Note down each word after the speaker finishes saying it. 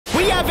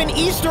an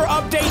Easter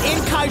update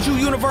in Kaiju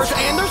universe,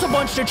 and there's a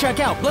bunch to check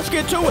out. Let's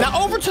get to it.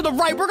 Now, over to the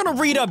right, we're gonna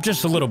read up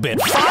just a little bit.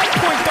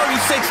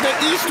 5.36,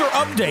 the Easter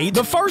update.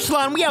 The first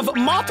line, we have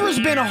Mothra's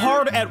been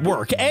hard at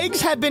work.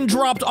 Eggs have been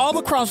dropped all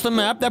across the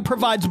map that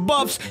provides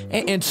buffs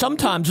and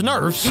sometimes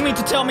nerfs. You mean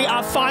to tell me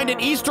I find an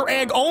Easter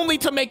egg only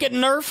to make it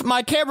nerf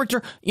my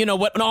character? You know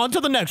what? On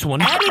to the next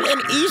one. Added an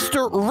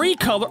Easter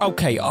recolor.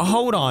 Okay,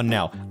 hold on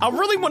now. I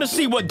really want to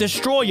see what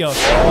Destroyer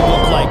will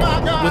look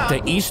like with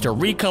the Easter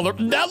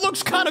recolor. That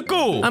looks kind of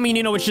cool. I mean,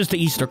 you know, it's just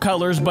the Easter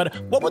colors, but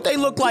what would they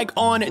look like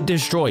on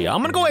Destroyer?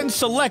 I'm gonna go ahead and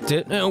select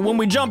it. When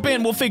we jump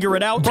in, we'll figure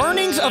it out.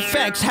 Burning's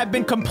effects have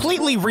been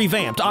completely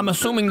revamped. I'm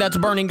assuming that's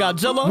Burning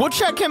Godzilla. We'll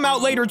check him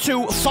out later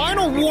too.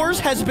 Final Wars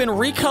has been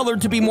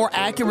recolored to be more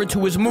accurate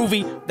to his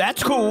movie.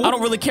 That's cool. I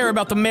don't really care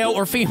about the male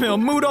or female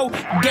Mudo.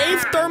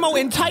 Gave Thermo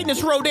and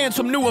Titanus Rodan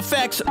some new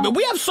effects, but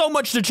we have so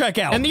much to check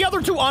out. And the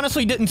other two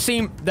honestly didn't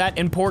seem that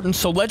important,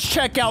 so let's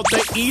check out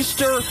the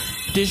Easter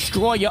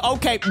Destroyer.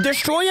 Okay,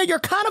 Destroyer, you're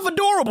kind of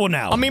adorable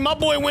now. I mean, my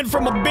boy went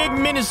from a big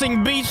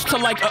menacing beast to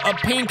like a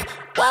pink.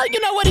 Well, you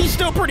know what? He's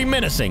still pretty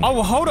menacing.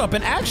 Oh, hold up.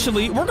 And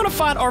actually, we're gonna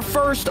find our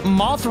first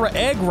Mothra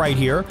egg right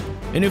here.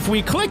 And if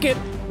we click it,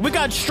 we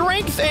got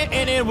strength,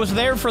 and it was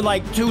there for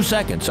like 2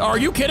 seconds. Are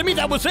you kidding me?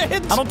 That was it?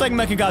 I don't think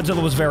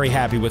Mechagodzilla was very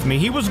happy with me.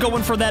 He was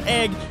going for that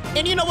egg.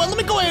 And you know what? Let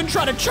me go ahead and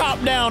try to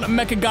chop down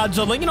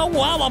Mechagodzilla. You know,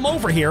 while I'm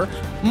over here,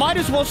 might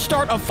as well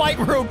start a fight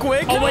real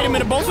quick. Oh, wait a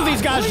minute. Both of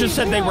these guys just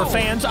said they were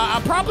fans. I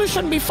probably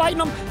shouldn't be fighting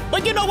them.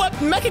 But you know what?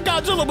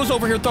 Mechagodzilla was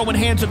over here throwing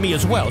hands at me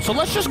as well. So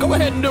let's just go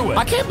ahead and do it.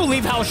 I can't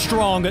believe how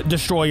strong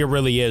Destroyer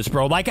really is,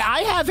 bro. Like, I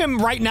have him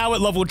right now at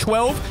level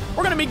 12.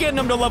 We're going to be getting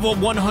him to level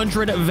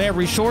 100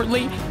 very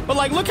shortly. But,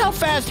 like, look how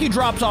fast he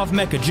drops off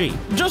Mecha G.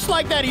 Just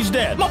like that, he's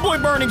dead. My boy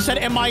Burning said,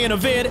 am I in a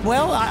vid?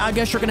 Well, I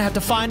guess you're going to have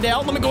to find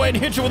out. Let me go ahead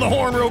and hit you with a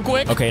horn real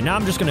quick. Okay, now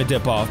I'm just going to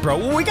dip off,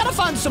 bro. We got to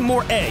find some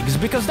more eggs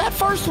because that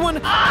first one,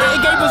 it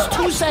gave us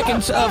 2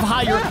 seconds of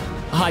higher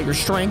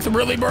strength.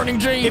 Really, Burning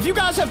G? If you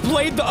guys have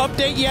played the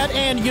update yet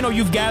and, you know,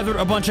 you've gathered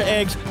a bunch of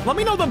eggs, let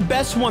me know the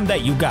best one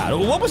that you got.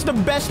 What was the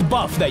best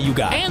buff that you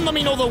got? And let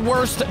me know the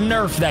worst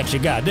nerf that you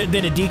got. Did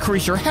it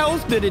decrease your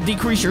health? Did it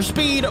decrease your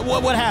speed?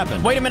 What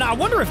happened? Wait a minute. I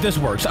wonder if this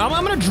works.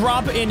 I'm going to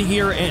drop in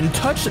here and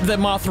touch the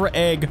Mothra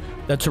egg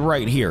that's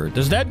right here.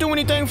 Does that do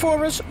anything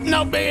for us?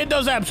 No, it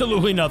does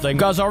absolutely nothing. You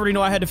guys already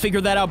know I had to figure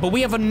that out, but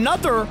we have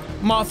another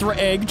Mothra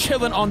egg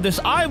chilling on this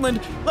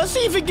island. Let's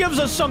see if it gives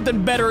us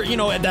something better, you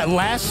know, that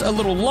lasts a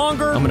little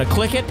longer. I'm gonna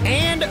click it,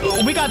 and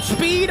we got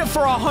speed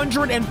for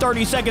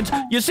 130 seconds.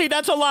 You see,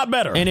 that's a lot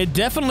better. And it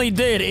definitely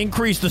did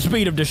increase the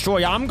speed of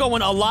Destroyer. I'm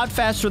going a lot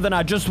faster than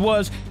I just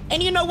was.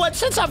 And you know what?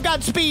 Since I've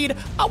got speed,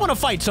 I want to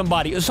fight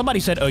somebody.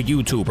 Somebody said a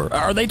YouTuber.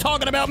 Are they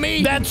talking about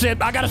me? That's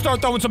it. I got to start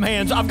throwing some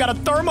hands. I've got a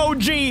Thermo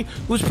G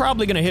who's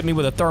probably going to hit me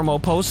with a thermo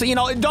pulse. So, you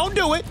know, don't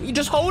do it. You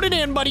just hold it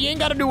in, buddy. You ain't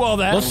got to do all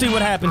that. Let's see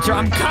what happens here.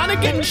 I'm kind of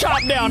getting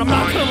chopped down. I'm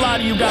not going to lie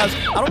to you guys.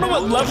 I don't know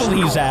what level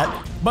he's at,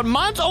 but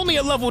mine's only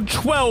at level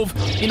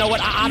 12. You know what?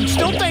 I'm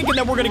still thinking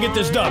that we're going to get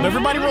this done.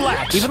 Everybody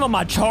relax. Even though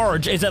my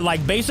charge is at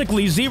like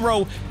basically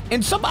 0.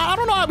 And I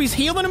don't know how he's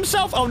healing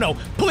himself. Oh, no.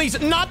 Please,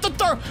 not the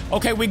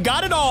Okay, we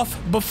got it off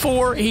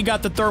before he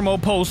got the thermo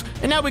pulse.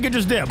 And now we can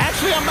just dip.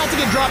 Actually, I'm about to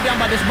get dropped down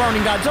by this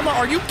Burning Godzilla.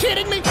 Are you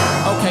kidding me?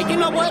 Okay, you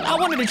know what? I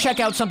wanted to check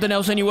out something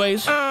else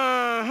anyways.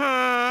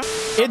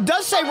 It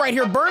does say right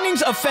here,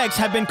 Burning's effects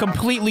have been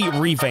completely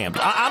revamped.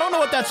 I don't know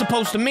what that's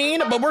supposed to mean,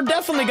 but we're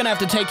definitely gonna have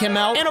to take him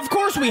out. And of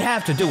course we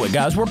have to do it,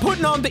 guys. We're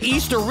putting on the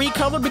Easter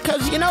recolor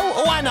because, you know,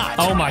 why not?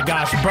 Oh my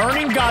gosh,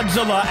 Burning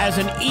Godzilla as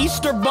an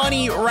Easter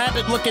bunny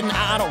rabbit looking,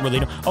 I don't really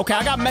know. Okay,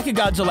 I got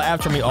Mechagodzilla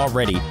after me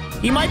already.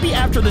 He might be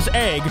after this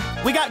egg.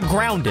 We got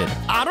grounded.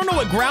 I don't know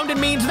what grounded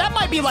means. That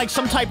might be like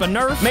some type of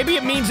nerf. Maybe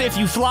it means if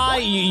you fly,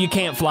 you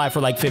can't fly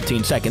for like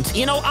 15 seconds.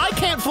 You know, I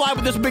can't fly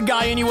with this big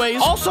guy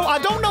anyways. Also, I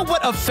don't know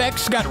what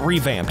effects got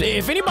revamped.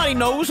 If anybody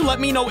knows, let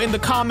me know in the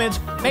comments.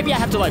 Maybe I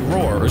have to like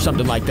roar or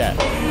something like that.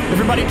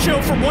 Everybody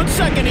chill for 1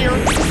 second here.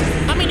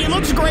 I mean, it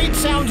looks great,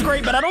 sounds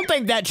great, but I don't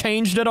think that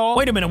changed at all.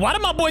 Wait a minute. Why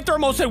did my boy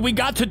Thermo say we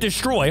got to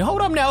destroy?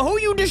 Hold up now. Who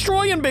you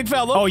destroying, big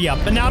fella? Oh, yeah.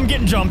 And now I'm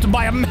getting jumped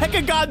by a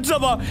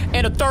Mechagodzilla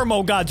and a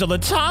Thermo Godzilla.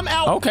 Time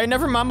out. Okay,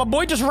 never mind. My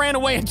boy just ran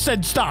away and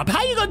said stop.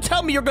 How you gonna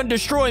tell me you're gonna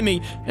destroy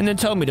me and then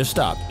tell me to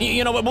stop?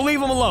 You know what? We'll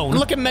leave him alone.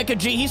 Look at Mecha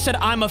G. He said,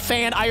 I'm a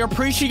fan. I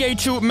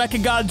appreciate you,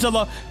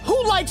 Mechagodzilla.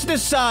 Who likes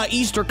this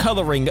Easter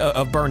coloring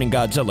of Burning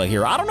Godzilla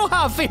here? I don't know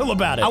how I feel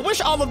about it. I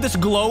wish all of this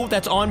glow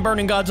that's on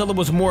Burning Godzilla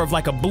was more of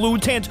like a blue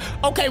tint.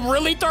 Okay,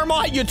 really,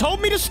 Thermo? You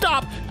told me to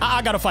stop.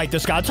 I gotta fight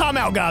this guy. Time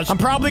out, guys. I'm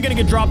probably gonna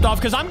get dropped off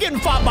because I'm getting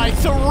fought by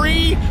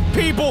 3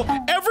 people.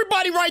 Everybody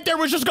everybody right there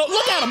was just go.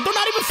 Look at them. They're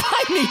not even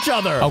fighting each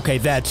other. Okay,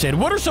 that's it.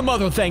 What are some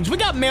other things? We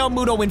got male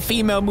Muto and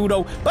female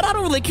Muto, but I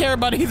don't really care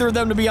about either of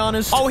them, to be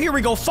honest. Oh, here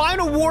we go.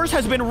 Final Wars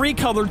has been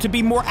recolored to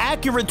be more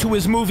accurate to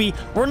his movie.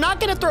 We're not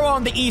going to throw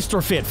on the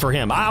Easter fit for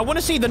him. I want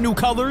to see the new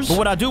colors, but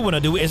what I do want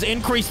to do is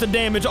increase the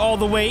damage all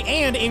the way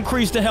and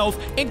increase the health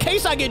in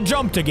case I get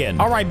jumped again.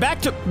 All right,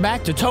 back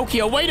to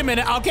Tokyo. Wait a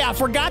minute. Okay, I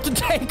forgot to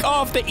take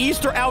off the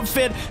Easter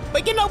outfit,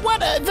 but you know what?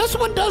 This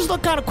one does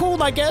look kind of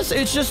cool, I guess.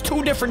 It's just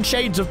 2 different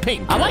shades of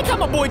pink. I like how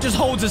my boy just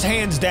holds his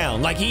hands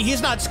down. Like,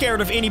 he's not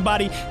scared of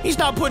anybody. He's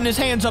not putting his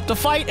hands up to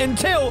fight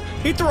until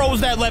he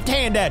throws that left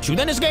hand at you.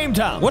 Then it's game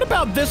time. What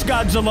about this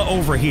Godzilla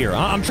over here?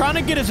 I'm trying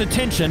to get his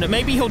attention.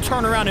 Maybe he'll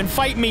turn around and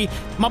fight me.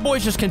 My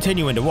boy's just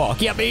continuing to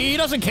walk. Yep, he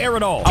doesn't care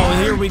at all.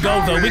 Oh, here we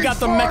go, though. We got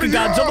the Mecha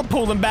Godzilla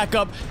pulling back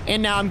up,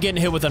 and now I'm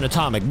getting hit with an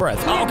atomic breath.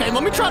 Okay,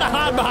 let me try to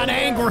hide behind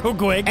Aang real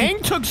quick.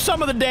 Aang took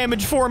some of the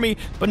damage for me,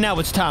 but now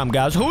it's time,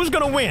 guys. Who's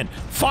gonna win?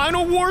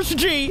 Final Wars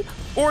G,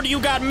 or do you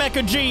got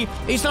Mecha G?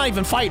 He's not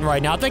even fighting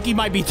right now. I think he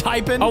might be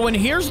typing. Oh, and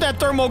here's that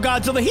Thermo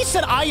Godzilla. He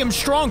said, I am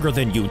stronger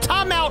than you.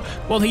 Time out.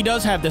 Well, he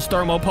does have this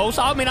thermo pulse.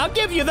 I mean, I'll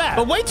give you that.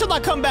 But wait till I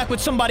come back with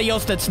somebody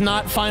else that's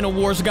not Final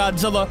Wars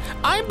Godzilla.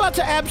 I'm about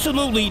to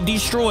absolutely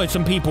destroy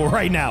some people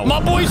right now.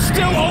 My boy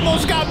still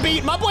almost got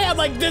beat. My boy had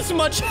like this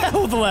much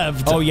health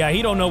left. Oh, yeah,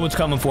 he don't know what's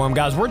coming for him,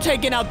 guys. We're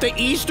taking out the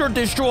Easter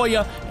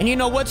Destroyer. And you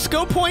know what?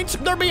 Skill points,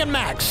 they're being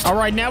maxed. All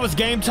right, now it's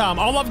game time.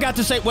 All I've got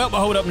to say, well,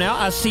 hold up now.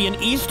 I see an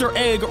Easter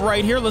egg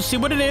right here. Let's see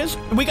what it is.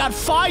 We got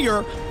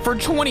fire for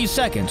 20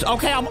 seconds.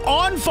 Okay, I'm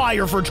on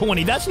fire for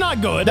 20. That's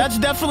not good. That's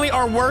definitely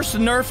our worst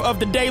nerf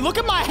of the day. Look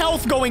at my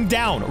health going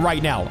down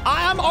right now.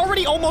 I'm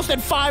already almost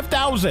at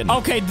 5,000.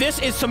 Okay, this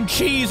is some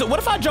cheese. What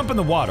if I jump in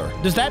the water?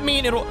 Does that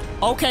mean it'll...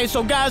 Okay,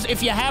 so guys,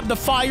 if you have the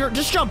fire,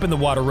 just jump in the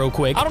water real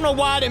quick. I don't know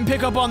why I didn't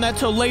pick up on that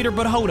till later,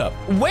 but hold up.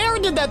 Where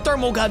did that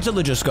Thermo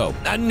Godzilla just go?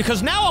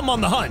 Because now I'm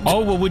on the hunt.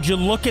 Oh, well, would you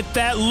look at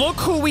that? Look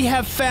who we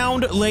have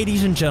found,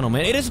 ladies and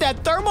gentlemen. It is that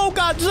Thermo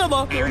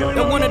Godzilla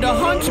that wanted to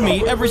hunt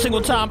me every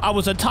single time I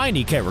was a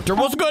tiny character.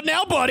 What's good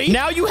now, buddy?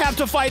 Now you have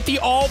to fight the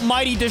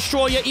almighty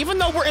Destroyer, even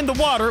though we're in the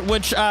water,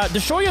 which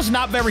Destroyer's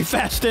not very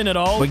fast in at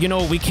all. But you know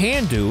what we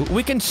can do?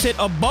 We can sit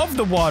above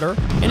the water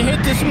and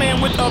hit this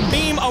man with a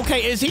beam.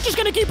 Okay, is he just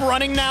gonna keep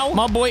running now?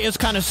 My boy is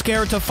kind of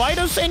scared to fight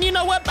us, and you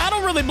know what? I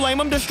don't really blame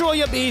him.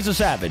 Destroyer, he's a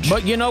savage.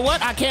 But you know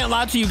what? I can't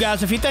lie to you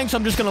guys. If he thinks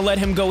I'm just gonna let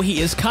him go,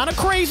 he is kind of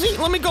crazy.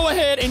 Let me go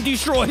ahead and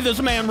destroy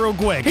this man real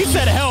quick. He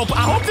said help.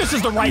 I hope this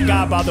is the right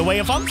guy, by the way.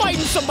 If I'm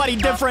fighting somebody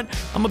different,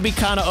 I'm gonna be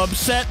kind of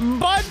upset.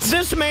 But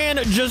this man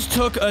just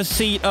took a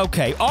seat.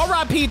 Okay,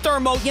 R.I.P.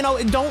 Thermo. You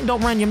know, don't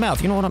run your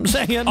mouth. You know what I'm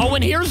saying? Oh,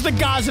 and here's the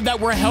guys that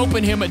were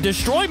helping him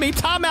destroy me.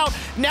 Timeout.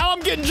 Now I'm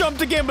getting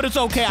jumped again, but it's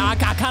okay. I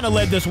kind of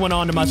led this one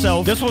on to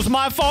myself. This was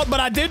my fault, but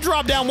I did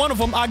drop down one of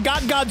them. I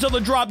got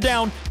Godzilla dropped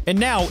down, and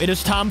now it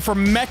is time for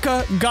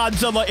Mecha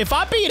Godzilla. If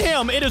I beat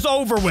him, it is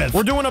over with.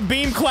 We're doing a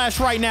beam clash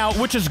right now,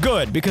 which is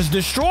good because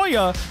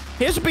Destroyer,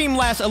 his beam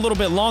lasts a little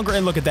bit longer,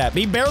 and look at that.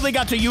 He barely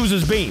got to use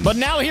his beam. But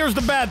now here's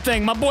the bad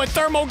thing. My boy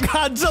Thermo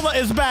Godzilla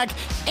is back,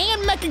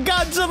 and Mecha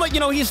Godzilla, you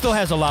know, he still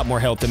has a lot more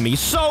health than me,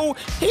 so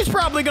he's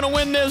probably gonna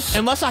win this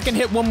unless I can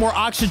hit one more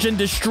Oxygen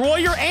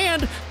Destroyer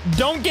and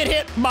don't get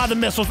hit by the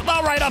missiles.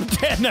 All right, I'm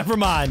dead. Never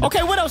mind.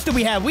 Okay, what else do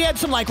we have? We had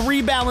some, like,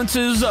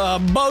 rebalances,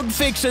 bug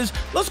fixes.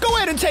 Let's go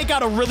ahead and take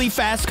out a really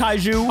fast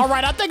Kaiju. All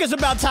right, I think it's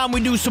about time we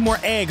do some more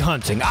egg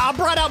hunting. I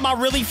brought out my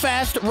really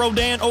fast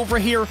Rodan over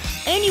here,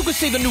 and you can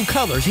see the new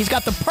colors. He's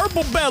got the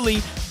purple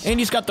belly, and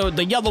he's got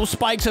the yellow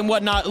spikes and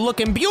whatnot,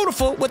 looking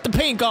beautiful with the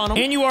pink on him.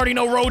 And you already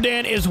know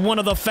Rodan is one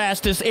of the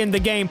fastest in the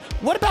game.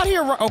 What about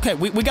here? Okay,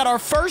 we got our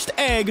first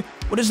egg.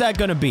 What is that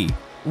gonna be?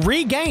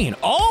 Regain.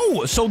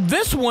 Oh, so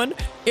this one,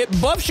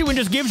 it buffs you and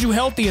just gives you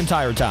health the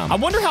entire time. I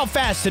wonder how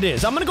fast it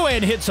is. I'm gonna go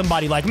ahead and hit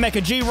somebody like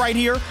Mecha G right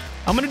here.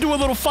 I'm gonna do a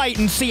little fight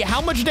and see how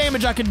much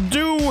damage I can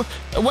do.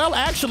 Well,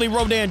 actually,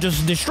 Rodan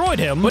just destroyed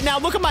him. But now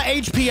look at my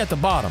HP at the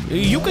bottom.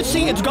 You can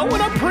see it's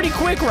going up pretty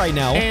quick right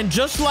now. And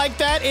just like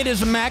that, it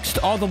is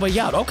maxed all the way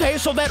out. Okay,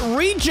 so that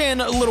regen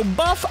little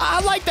buff,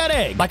 I like that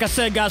egg. Like I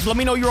said, guys, let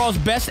me know your all's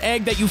best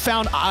egg that you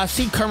found. I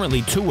see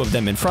currently 2 of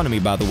them in front of me,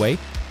 by the way.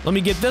 Let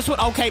me get this one.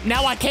 Okay,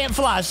 now I can't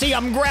fly. See,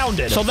 I'm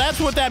grounded. So that's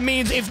what that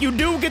means. If you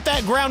do get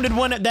that grounded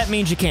one, that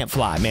means you can't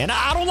fly, man.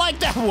 I don't like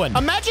that one.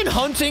 Imagine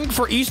hunting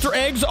for Easter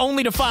eggs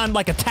only to find,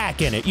 like, a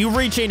tack in it. You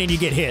reach in and you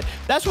get hit.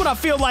 That's what I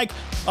feel like.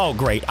 Oh,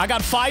 great. I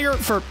got fire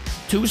for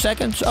 2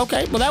 seconds.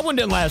 Okay, well, that one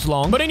didn't last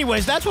long. But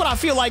anyways, that's what I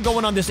feel like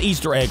going on this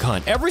Easter egg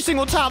hunt. Every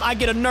single time I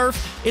get a nerf,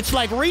 it's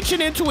like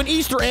reaching into an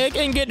Easter egg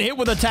and getting hit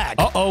with a tack.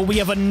 Uh-oh, we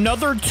have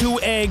another 2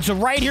 eggs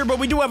right here, but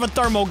we do have a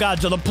Thermo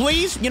Godzilla.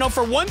 Please, you know,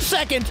 for 1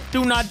 second,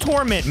 do not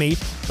torment me.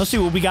 Let's see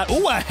what we got.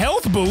 Ooh, a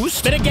health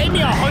boost. Then it gave me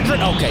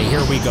 100. Okay,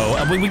 here we go.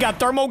 We got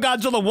Thermo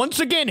Godzilla once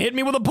again, hit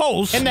me with a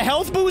pulse. And the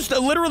health boost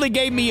literally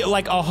gave me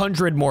like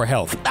 100 more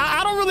health.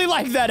 I don't really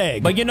like that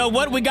egg. But you know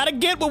what? We got to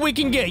get what we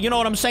can get. You know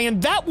what I'm saying?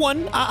 That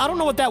one, I don't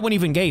know what that one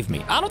even gave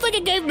me. I don't think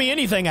it gave me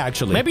anything,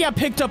 actually. Maybe I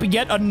picked up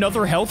yet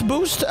another health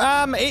boost.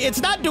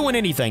 It's not doing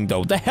anything,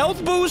 though. The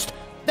health boost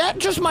That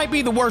just might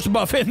be the worst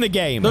buff in the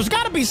game. There's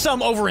got to be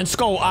some over in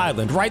Skull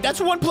Island, right?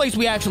 That's one place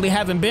we actually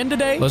haven't been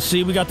today. Let's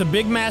see. We got the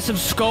big, massive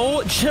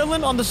skull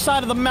chilling on the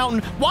side of the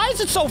mountain. Why is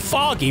it so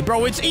foggy,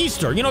 bro? It's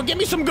Easter. You know, give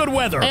me some good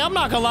weather. Hey, I'm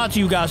not gonna lie to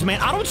you guys, man.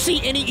 I don't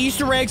see any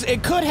Easter eggs.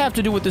 It could have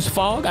to do with this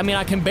fog. I mean,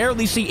 I can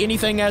barely see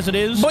anything as it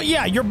is. But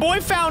yeah, your boy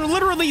found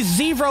literally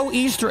 0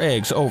 Easter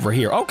eggs over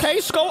here. Okay,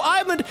 Skull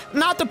Island,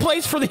 not the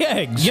place for the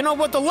eggs. You know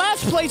what? The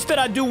last place that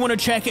I do want to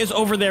check is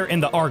over there in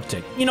the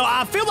Arctic. You know,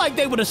 I feel like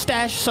they would have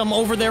stashed some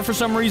over there for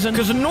some reason,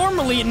 because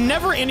normally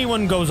never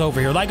anyone goes over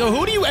here. Like,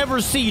 who do you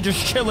ever see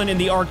just chilling in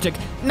the Arctic?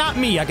 Not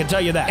me, I can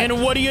tell you that.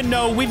 And what do you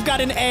know? We've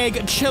got an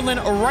egg chilling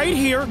right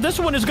here. This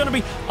one is gonna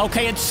be...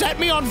 Okay, it set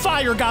me on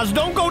fire, guys.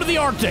 Don't go to the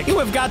Arctic. You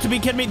have got to be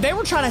kidding me. They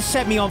were trying to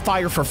set me on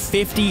fire for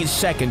 50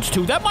 seconds,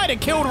 too. That might have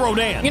killed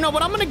Rodan. You know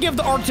what? I'm gonna give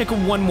the Arctic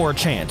one more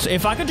chance.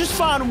 If I could just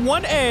find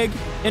one egg,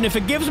 and if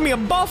it gives me a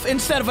buff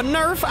instead of a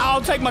nerf,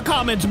 I'll take my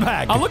comments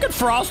back. I'll look at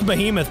Frost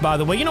Behemoth, by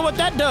the way. You know what?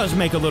 That does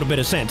make a little bit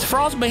of sense.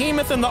 Frost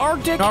Behemoth in the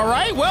Arctic. All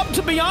right, well,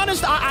 to be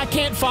honest, I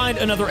can't find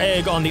another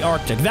egg on the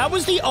Arctic. That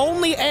was the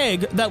only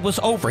egg that was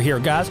over here,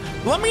 guys.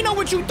 Let me know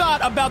what you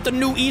thought about the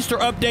new Easter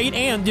update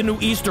and the new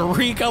Easter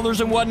recolors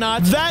and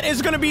whatnot. That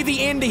is going to be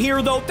the end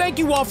here, though. Thank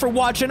you all for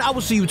watching. I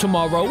will see you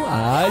tomorrow.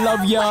 I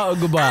love ya.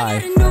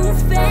 Goodbye.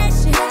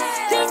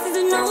 This is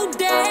a new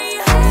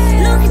day.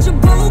 Look at your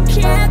boot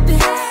cap,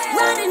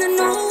 riding a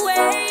new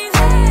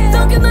wave.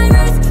 Don't get my